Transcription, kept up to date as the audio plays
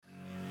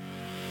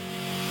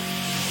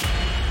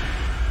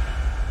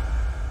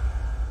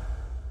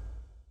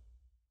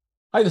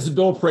Hi, this is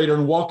Bill Prater,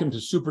 and welcome to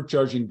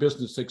Supercharging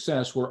Business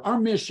Success, where our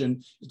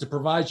mission is to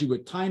provide you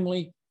with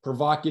timely,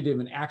 provocative,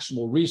 and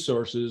actionable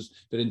resources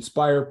that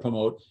inspire,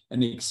 promote,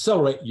 and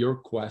accelerate your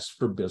quest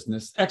for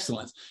business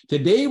excellence.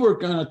 Today, we're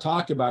going to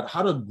talk about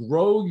how to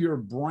grow your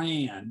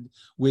brand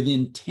with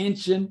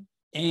intention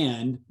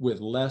and with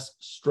less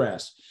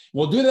stress.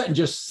 We'll do that in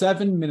just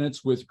 7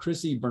 minutes with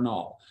Chrissy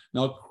Bernal.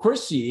 Now,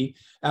 Chrissy,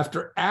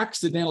 after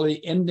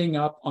accidentally ending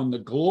up on the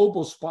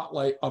global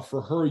spotlight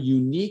for her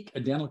unique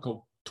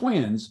identical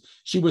twins,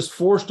 she was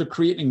forced to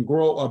create and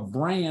grow a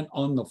brand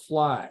on the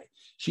fly.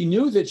 She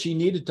knew that she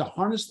needed to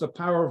harness the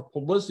power of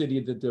publicity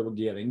that they were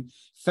getting.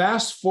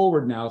 Fast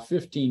forward now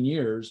 15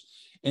 years,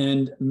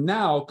 and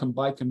now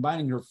by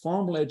combining her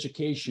formal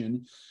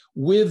education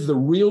with the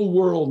real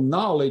world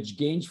knowledge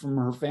gained from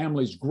her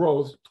family's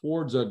growth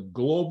towards a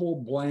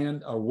global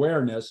brand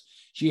awareness,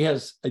 she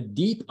has a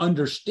deep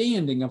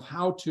understanding of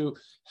how to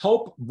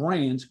help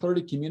brands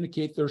clearly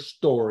communicate their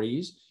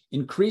stories,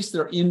 increase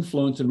their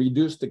influence, and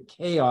reduce the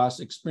chaos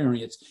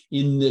experience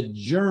in the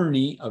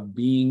journey of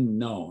being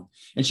known.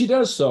 And she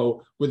does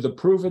so with the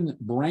proven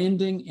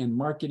branding and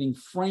marketing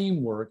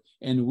framework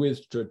and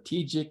with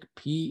strategic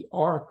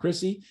PR.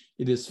 Chrissy,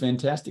 it is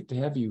fantastic to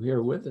have you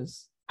here with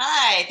us.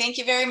 Hi, thank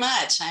you very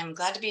much. I'm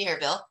glad to be here,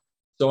 Bill.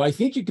 So I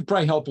think you could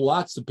probably help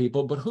lots of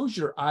people, but who's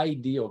your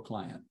ideal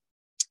client?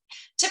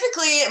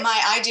 Typically,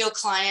 my ideal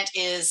client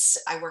is,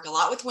 I work a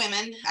lot with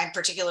women. I'm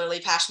particularly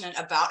passionate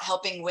about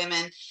helping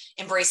women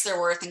embrace their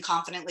worth and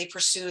confidently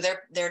pursue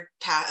their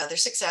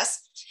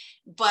success.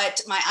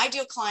 But my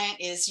ideal client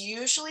is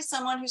usually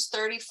someone who's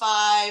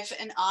 35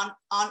 and on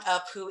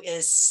up, who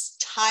is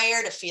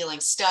tired of feeling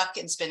stuck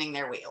and spinning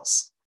their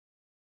wheels.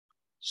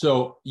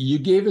 So you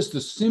gave us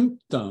the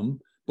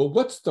symptom, but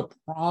what's the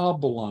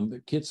problem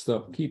that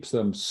keeps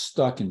them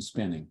stuck and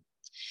spinning?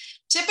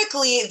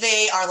 Typically,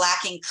 they are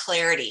lacking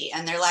clarity,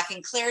 and they're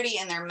lacking clarity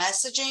in their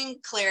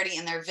messaging, clarity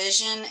in their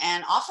vision,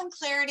 and often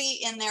clarity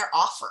in their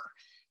offer.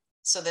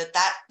 So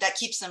that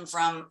keeps them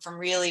from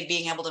really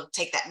being able to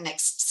take that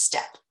next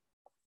step.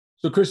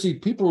 So, Chrissy,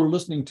 people are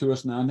listening to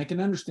us now, and they can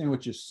understand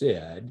what you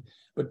said,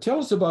 but tell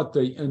us about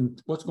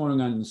what's going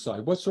on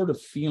inside. What sort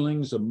of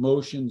feelings,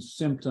 emotions,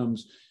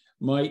 symptoms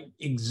might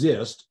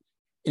exist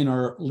in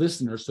our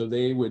listeners so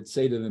they would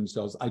say to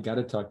themselves, I got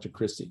to talk to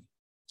Chrissy?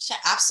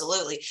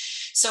 Absolutely.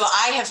 So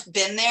I have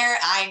been there.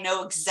 I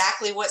know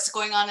exactly what's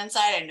going on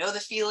inside. I know the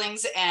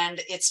feelings, and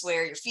it's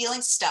where you're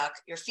feeling stuck.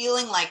 You're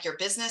feeling like your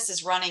business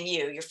is running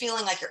you. You're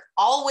feeling like you're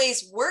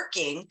always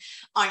working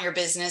on your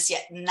business,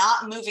 yet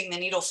not moving the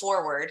needle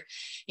forward.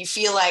 You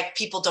feel like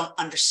people don't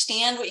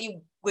understand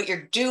what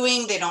you're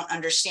doing. They don't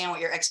understand what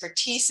your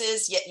expertise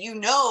is, yet you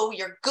know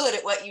you're good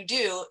at what you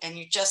do, and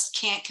you just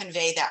can't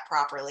convey that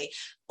properly.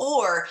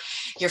 Or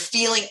you're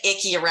feeling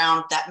icky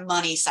around that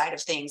money side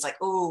of things, like,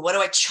 oh, what do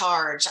I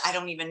charge? I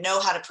don't even know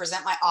how to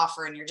present my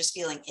offer, and you're just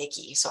feeling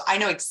icky. So I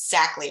know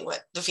exactly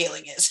what the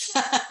feeling is.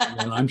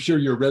 And I'm sure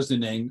you're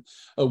resonating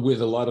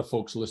with a lot of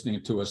folks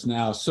listening to us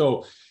now.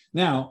 So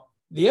now,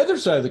 the other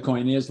side of the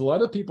coin is a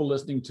lot of people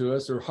listening to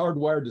us are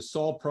hardwired to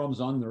solve problems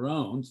on their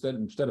own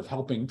instead of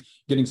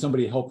getting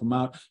somebody to help them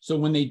out. So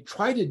when they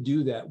try to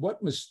do that,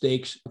 what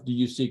mistakes do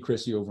you see,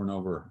 Chrissy, over and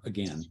over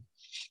again?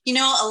 You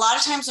know, a lot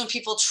of times when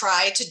people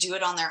try to do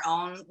it on their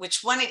own,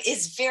 it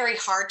is very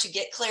hard to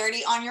get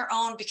clarity on your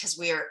own because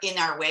we are in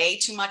our way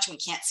too much. We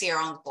can't see our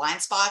own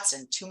blind spots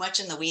and too much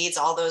in the weeds,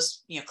 all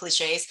those,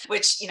 cliches,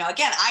 which,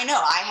 again, I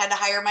know I had to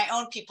hire my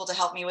own people to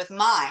help me with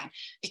mine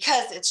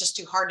because it's just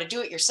too hard to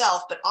do it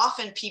yourself. But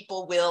often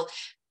people will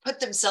put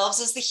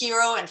themselves as the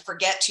hero and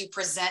forget to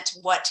present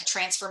what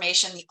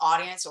transformation the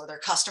audience or their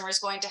customer is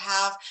going to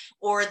have,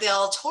 or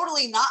they'll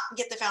totally not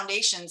get the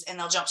foundations and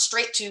they'll jump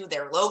straight to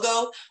their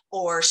logo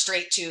or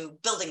straight to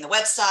building the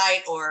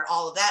website or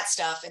all of that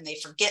stuff, and they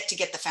forget to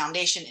get the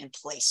foundation in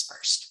place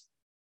first.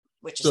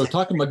 So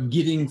talking about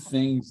getting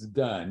things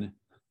done,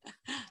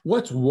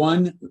 what's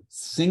one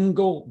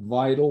single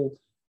vital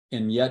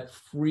and yet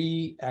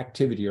free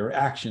activity or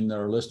action that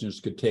our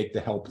listeners could take to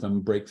help them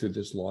break through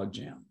this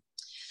logjam?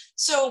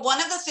 So one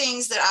of the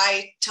things that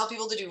I tell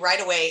people to do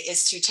right away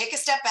is to take a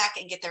step back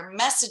and get their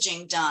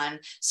messaging done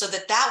so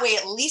that way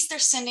at least they're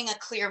sending a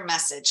clear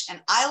message. And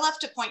I love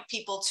to point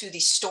people to the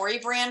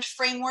StoryBrand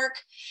framework,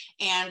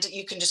 and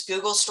you can just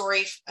Google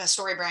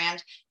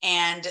StoryBrand,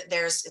 and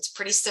it's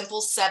pretty simple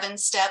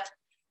 7-step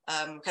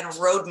kind of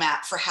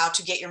roadmap for how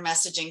to get your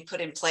messaging put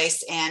in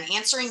place, and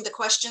answering the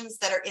questions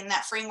that are in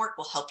that framework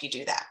will help you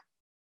do that.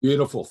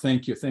 Beautiful.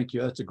 Thank you.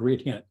 That's a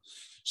great hint.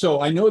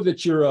 So I know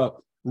that you're a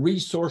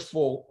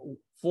resourceful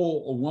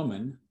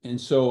woman,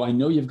 and so I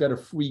know you've got a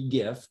free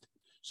gift.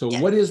 So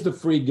What is the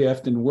free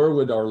gift, and where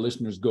would our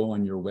listeners go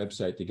on your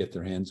website to get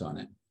their hands on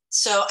it?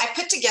 So I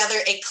put together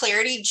a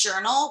clarity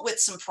journal with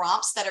some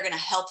prompts that are going to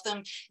help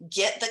them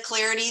get the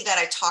clarity that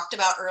I talked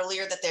about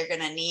earlier that they're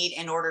going to need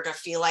in order to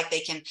feel like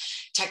they can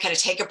kind of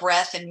take a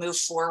breath and move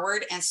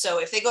forward. And so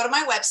if they go to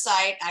my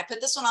website, I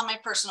put this one on my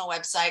personal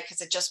website because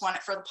I just want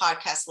it for the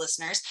podcast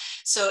listeners.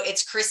 So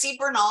it's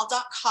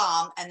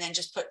chrissybernal.com, and then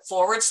just put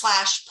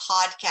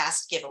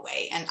 /podcast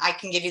giveaway. And I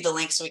can give you the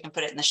link so we can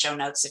put it in the show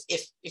notes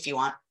if you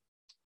want.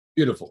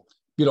 Beautiful.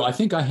 I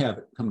think I have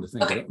it, come to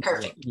think of it.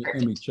 Perfect.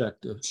 Let me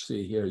check to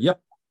see here. Yep,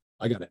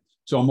 I got it.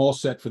 So I'm all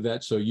set for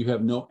that. So you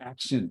have no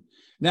action.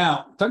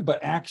 Now, talk about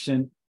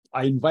action.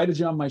 I invited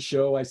you on my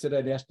show. I said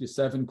I'd ask you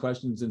 7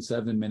 questions in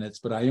 7 minutes,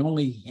 but I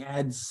only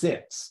had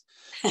 6.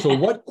 So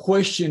what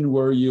question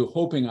were you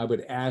hoping I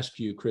would ask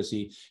you,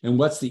 Chrissy? And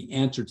what's the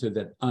answer to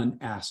that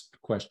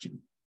unasked question?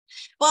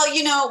 Well,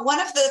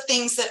 one of the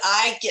things that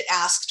I get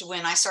asked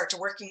when I start to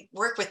work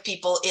with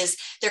people is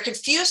they're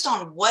confused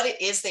on what it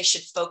is they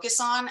should focus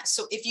on.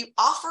 So if you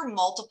offer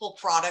multiple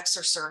products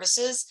or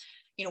services,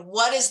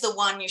 what is the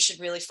one you should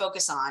really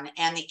focus on?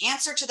 And the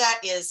answer to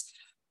that is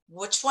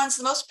which one's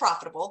the most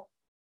profitable,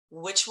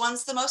 which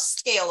one's the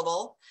most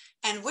scalable,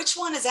 and which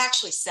one is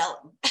actually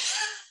selling.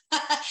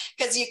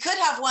 Because you could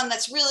have one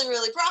that's really,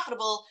 really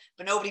profitable,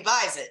 but nobody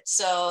buys it.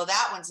 So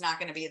that one's not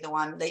going to be the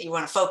one that you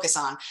want to focus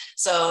on.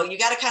 So you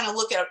got to kind of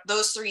look at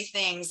those 3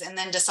 things and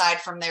then decide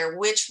from there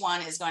which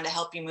one is going to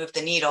help you move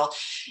the needle.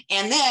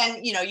 And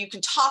then, you can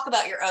talk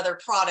about your other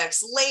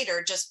products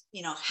later. Just,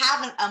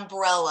 have an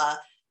umbrella,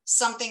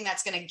 something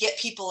that's going to get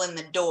people in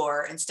the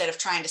door instead of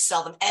trying to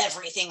sell them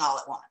everything all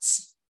at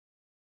once.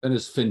 That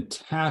is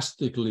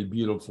fantastically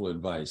beautiful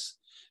advice.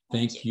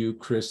 Thank you,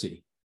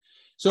 Chrissy.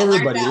 So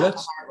everybody,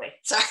 let's.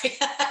 Sorry.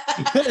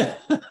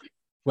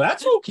 Well,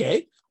 that's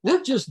okay.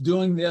 We're just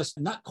doing this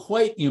not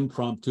quite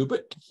impromptu,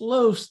 but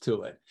close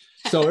to it.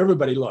 So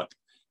everybody, look,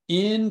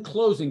 in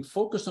closing,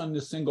 focus on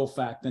this single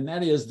fact, and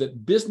that is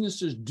that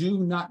businesses do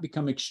not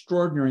become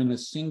extraordinary in a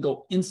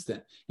single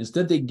instant.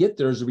 Instead, they get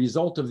there as a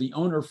result of the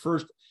owner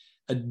first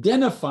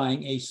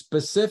identifying a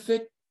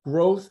specific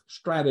growth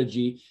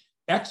strategy,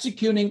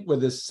 executing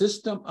with a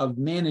system of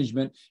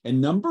management,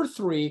 and number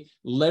 3,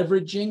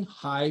 leveraging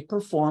high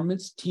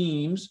performance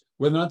teams,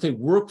 whether or not they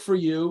work for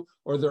you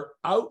or they're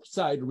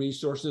outside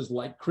resources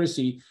like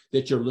Chrissy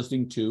that you're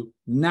listening to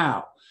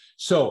now.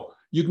 So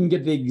you can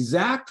get the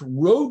exact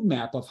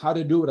roadmap of how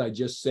to do what I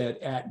just said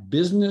at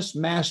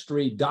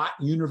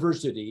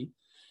businessmastery.university.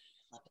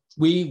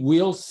 We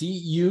will see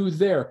you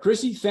there.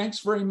 Chrissy,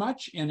 thanks very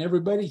much. And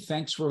everybody,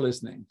 thanks for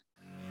listening.